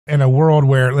in a world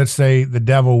where, let's say, the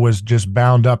devil was just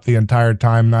bound up the entire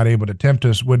time, not able to tempt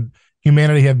us, would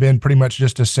humanity have been pretty much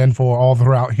just as sinful all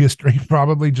throughout history,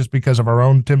 probably just because of our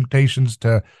own temptations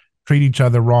to treat each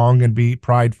other wrong and be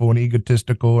prideful and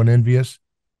egotistical and envious?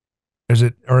 Is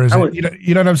it, or is I it, would,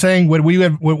 you know what I'm saying? Would we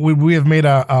have made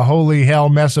a holy hell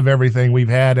mess of everything we've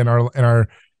had in our,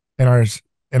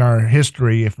 in our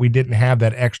history if we didn't have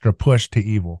that extra push to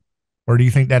evil? Or do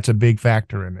you think that's a big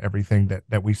factor in everything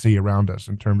that we see around us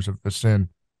in terms of the sin?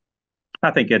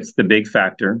 I think it's the big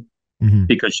factor Mm-hmm.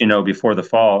 because, you know, before the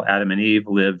fall, Adam and Eve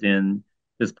lived in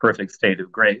this perfect state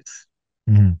of grace,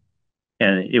 Mm-hmm.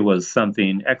 and it was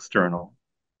something external.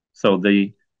 So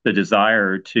the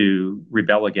desire to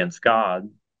rebel against God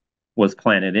was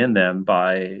planted in them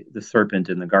by the serpent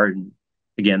in the garden.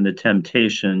 Again, the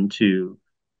temptation to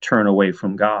turn away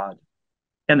from God.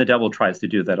 And the devil tries to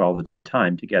do that all the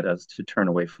time to get us to turn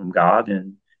away from God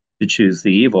and to choose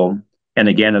the evil. And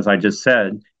again, as I just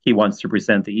said, he wants to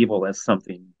present the evil as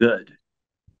something good.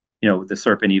 You know, the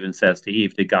serpent even says to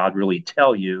Eve, did God really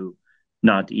tell you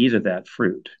not to eat of that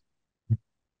fruit?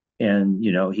 And,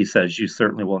 you know, he says, you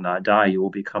certainly will not die. You will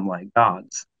become like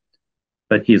gods.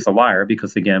 But he's a liar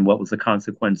because, again, what was the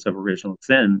consequence of original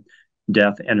sin?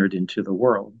 Death entered into the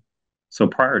world. So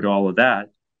prior to all of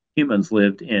that, humans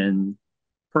lived in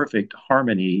perfect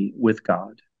harmony with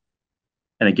God.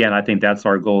 And again, I think that's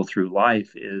our goal through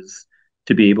life is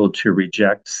to be able to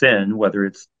reject sin, whether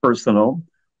it's personal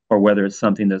or whether it's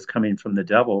something that's coming from the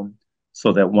devil,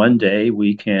 so that one day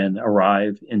we can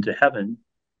arrive into heaven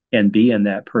and be in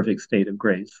that perfect state of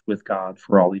grace with God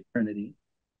for all eternity.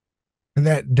 And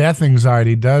that death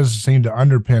anxiety does seem to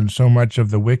underpin so much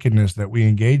of the wickedness that we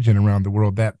engage in around the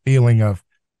world. That feeling of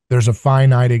there's a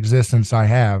finite existence I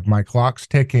have, my clock's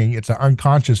ticking. It's an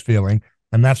unconscious feeling,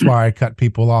 and that's why I cut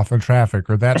people off in traffic,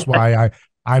 or that's why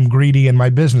I'm greedy in my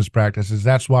business practices.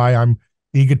 That's why I'm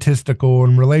egotistical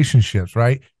in relationships.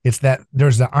 Right? It's that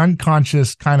there's the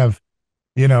unconscious kind of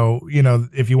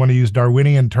if you want to use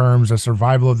Darwinian terms, a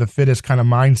survival of the fittest kind of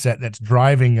mindset that's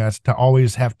driving us to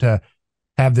always have to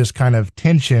have this kind of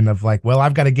tension of like, well,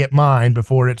 I've got to get mine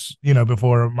before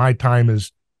before my time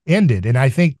is ended. And I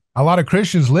think a lot of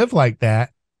Christians live like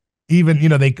that. Even,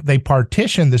 they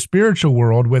partition the spiritual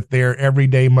world with their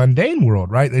everyday mundane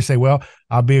world, right? They say, well,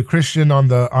 I'll be a Christian on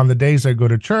the days I go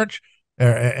to church.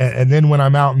 And then when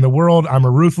I'm out in the world, I'm a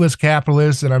ruthless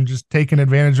capitalist and I'm just taking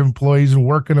advantage of employees and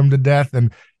working them to death.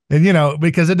 And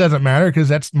because it doesn't matter because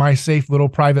that's my safe little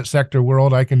private sector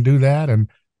world. I can do that. And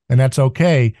that's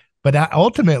okay. But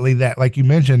ultimately, that, like you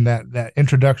mentioned, that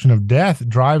introduction of death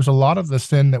drives a lot of the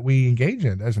sin that we engage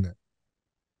in, doesn't it?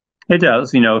 It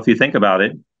does. You know, if you think about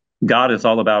it, God is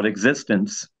all about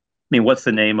existence. I mean, what's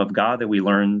the name of God that we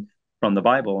learn from the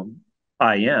Bible?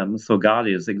 I am. So God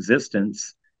is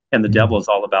existence, and the devil Mhm. is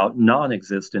all about non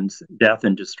existence, death,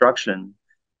 and destruction.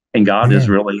 And God is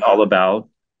Yeah. really all about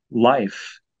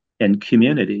life and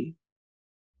community.